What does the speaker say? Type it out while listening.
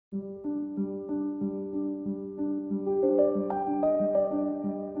Hello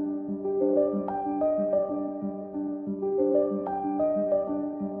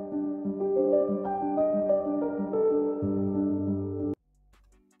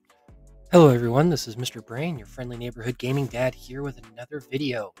everyone, this is Mr. Brain, your friendly neighborhood gaming dad here with another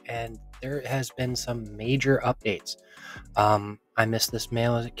video, and there has been some major updates. I missed this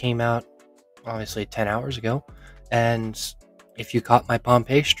mail as it came out, obviously 10 hours ago, and if you caught my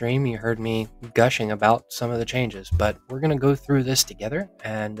Pompeii stream, you heard me gushing about some of the changes, but we're going to go through this together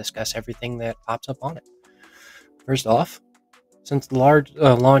and discuss everything that pops up on it. First off, since the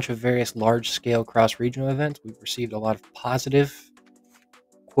launch of various large-scale cross-regional events, we've received a lot of positive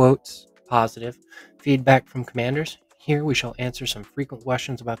feedback from commanders. Here we shall answer some frequent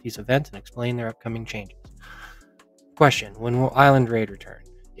questions about these events and explain their upcoming changes. Question: when will Island Raid return?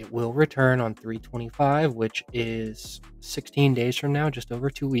 It will return on 3/25, which is 16 days from now, just over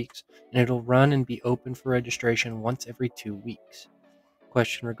 2 weeks, and it'll run and be open for registration once every 2 weeks.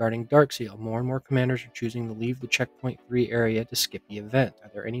 Question regarding Darkseal. More and more commanders are choosing to leave the Checkpoint 3 area to skip the event.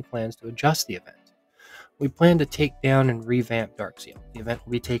 Are there any plans to adjust the event? We plan to take down and revamp Darkseal. The event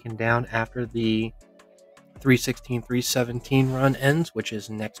will be taken down after the 3/16/3/17 run ends, which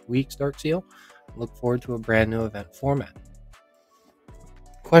is next week's Darkseal. Look forward to a brand new event format.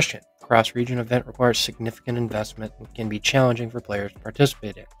 Question: cross-region event requires significant investment and can be challenging for players to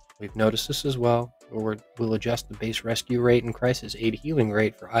participate in. We've noticed this as well. We'll adjust the base rescue rate and crisis aid healing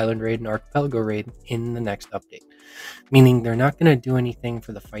rate for Island Raid and Archipelago Raid in the next update. Meaning they're not going to do anything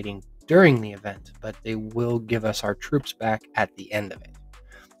for the fighting during the event, but they will give us our troops back at the end of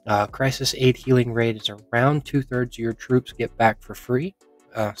it. Crisis aid healing rate is around 2/3 of your troops get back for free,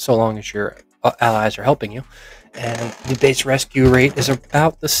 so long as your allies are helping you. And the base rescue rate is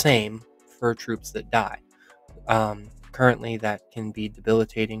about the same for troops that die. Currently, that can be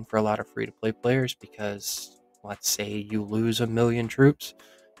debilitating for a lot of free-to-play players because, let's say you lose 1,000,000 troops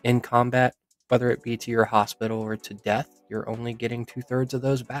in combat, whether it be to your hospital or to death, you're only getting 2/3 of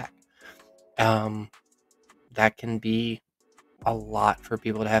those back. That can be a lot for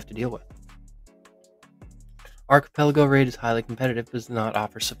people to have to deal with. Archipelago Raid is highly competitive but does not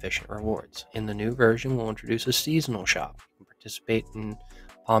offer sufficient rewards. In the new version, we'll introduce a seasonal shop. You can participate in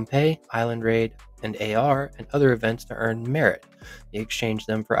Pompeii, Island Raid, and AR, and other events to earn merit. You exchange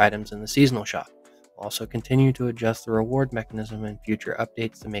them for items in the seasonal shop. We'll also continue to adjust the reward mechanism in future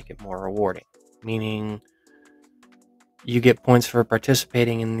updates to make it more rewarding, meaning you get points for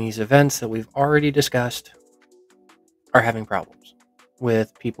participating in these events that we've already discussed are having problems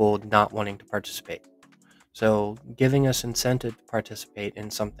with people not wanting to participate. So giving us incentive to participate in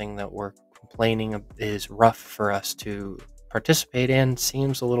something that we're complaining is rough for us to participate in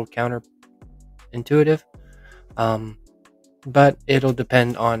seems a little counterintuitive, but it'll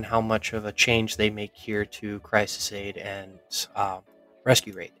depend on how much of a change they make here to Crisis Aid and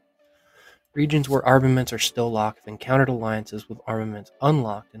Rescue Raid. Regions where armaments are still locked have encountered alliances with armaments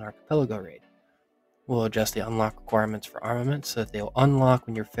unlocked in Archipelago Raid. We'll adjust the unlock requirements for armaments so that they'll unlock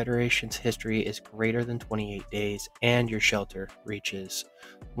when your Federation's history is greater than 28 days and your shelter reaches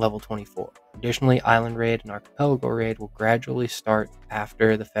level 24. Additionally, Island Raid and Archipelago Raid will gradually start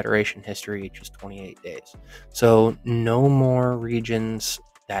after the Federation history reaches 28 days. So no more regions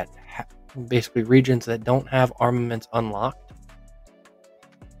that basically regions that don't have armaments unlocked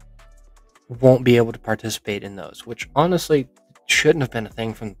won't be able to participate in those, which honestly shouldn't have been a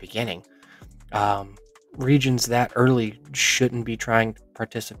thing from the beginning. Regions that early shouldn't be trying to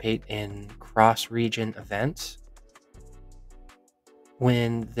participate in cross-region events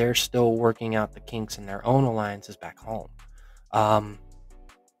when they're still working out the kinks in their own alliances back home.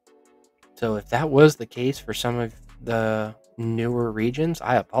 So if that was the case for some of the newer regions,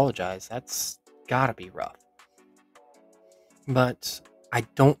 I apologize. That's gotta be rough. But I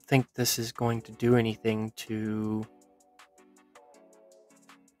don't think this is going to do anything to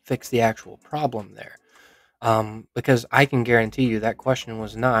fix the actual problem there. Because I can guarantee you that question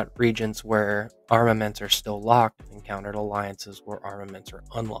was not regions where armaments are still locked have encountered alliances where armaments are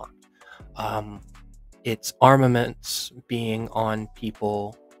unlocked. It's armaments being on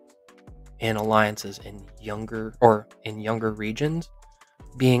people in alliances in younger regions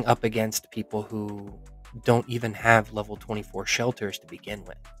being up against people who don't even have level 24 shelters to begin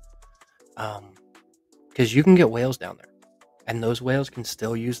with. Because you can get whales down there, and those whales can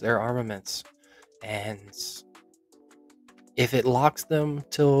still use their armaments. And if it locks them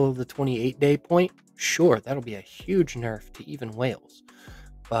till the 28-day point, sure, that'll be a huge nerf to even whales.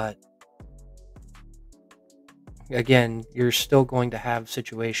 But again, you're still going to have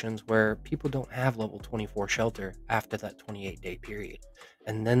situations where people don't have level 24 shelter after that 28-day period.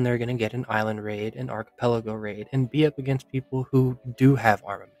 And then they're going to get an island raid, an archipelago raid, and be up against people who do have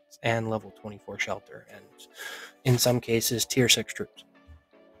armaments and level 24 shelter, and in some cases, tier 6 troops.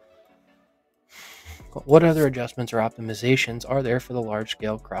 What other adjustments or optimizations are there for the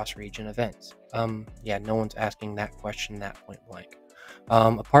large-scale cross-region events? Yeah, no one's asking that question that point blank.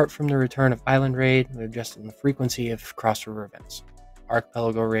 Apart from the return of Island Raid, we've adjusted the frequency of cross-river events.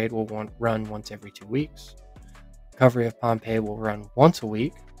 Archipelago Raid will run once every 2 weeks. Recovery of Pompeii will run once a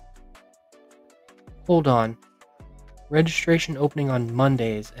week. Hold on. Registration opening on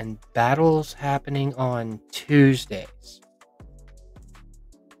Mondays and battles happening on Tuesdays.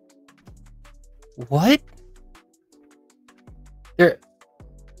 What?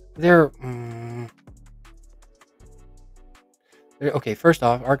 Okay, first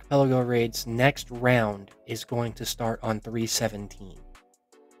off, Archipelago Raid's next round is going to start on 3/17.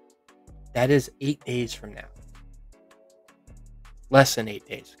 That is 8 days from now. Less than 8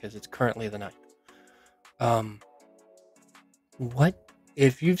 days, because it's currently the 9th. What?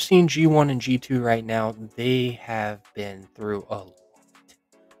 If you've seen G1 and G2 right now, they have been through a lot.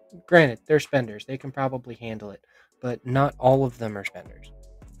 Granted, they're spenders. They can probably handle it, but not all of them are spenders.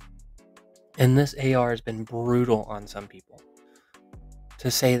 And this AR has been brutal on some people.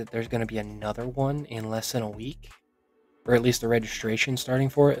 To say that there's going to be another one in less than a week, or at least the registration starting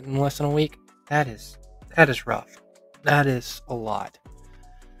for it in less than a week, that is rough. That is a lot.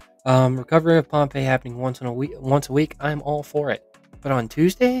 Recovery of Pompeii happening once a week, I'm all for it. But on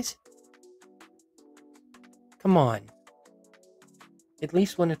Tuesdays? Come on. At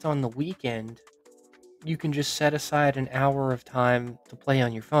least when it's on the weekend, you can just set aside an hour of time to play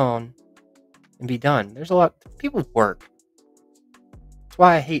on your phone and be done. There's a lot. People work. That's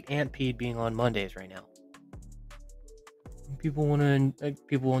why I hate Antpede being on Mondays right now. People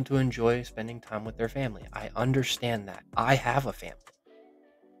want to enjoy spending time with their family. I understand that. I have a family.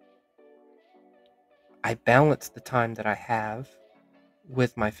 I balance the time that I have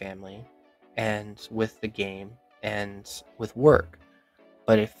with my family and with the game and with work.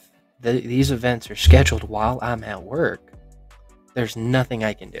 But if these events are scheduled while I'm at work, there's nothing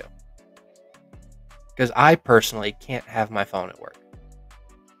I can do. Because I personally can't have my phone at work.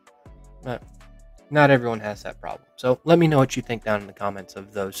 But not everyone has that problem. So let me know what you think down in the comments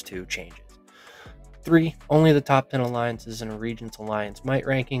of those two changes. 3. Only the top 10 alliances in a region's alliance might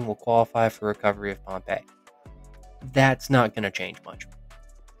ranking will qualify for recovery of Pompeii. That's not going to change much.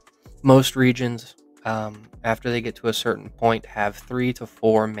 Most regions, after they get to a certain point, have 3 to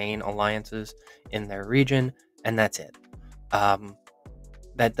 4 main alliances in their region, and that's it.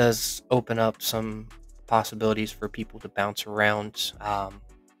 That does open up some possibilities for people to bounce around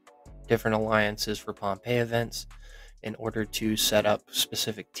different alliances for Pompeii events in order to set up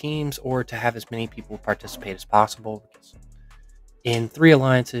specific teams or to have as many people participate as possible. Because in 3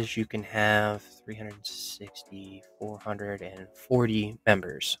 alliances, you can have 360, 440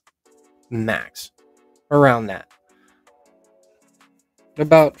 members max, around that.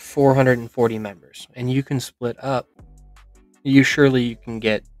 About 440 members, and you can split up. You can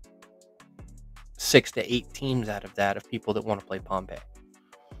get 6 to 8 teams out of that of people that want to play Pompeii.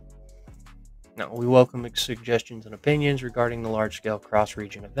 Now, we welcome suggestions and opinions regarding the large-scale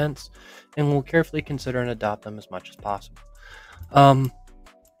cross-region events, and we'll carefully consider and adopt them as much as possible.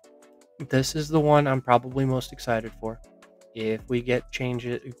 This is the one I'm probably most excited for. If we get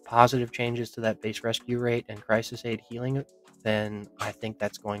positive changes to that base rescue rate and crisis aid healing, then I think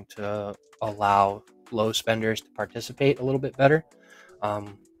that's going to allow low spenders to participate a little bit better.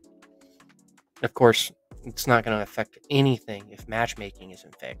 Of course, it's not going to affect anything if matchmaking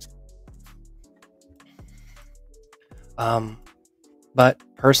isn't fixed. But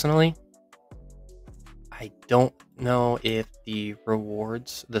personally, I don't know if the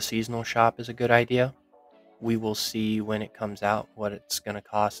rewards, the seasonal shop, is a good idea. We will see when it comes out what it's going to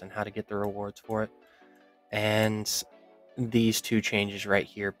cost and how to get the rewards for it. And these 2 changes right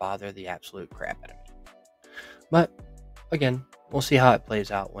here bother the absolute crap out of me. But again, we'll see how it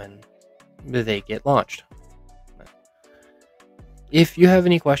plays out when they get launched. If you have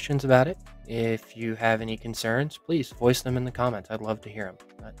any questions about it, if you have any concerns, please voice them in the comments. I'd love to hear them.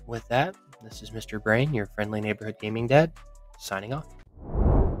 But with that, this is Mr. Brain, your friendly neighborhood gaming dad, signing off.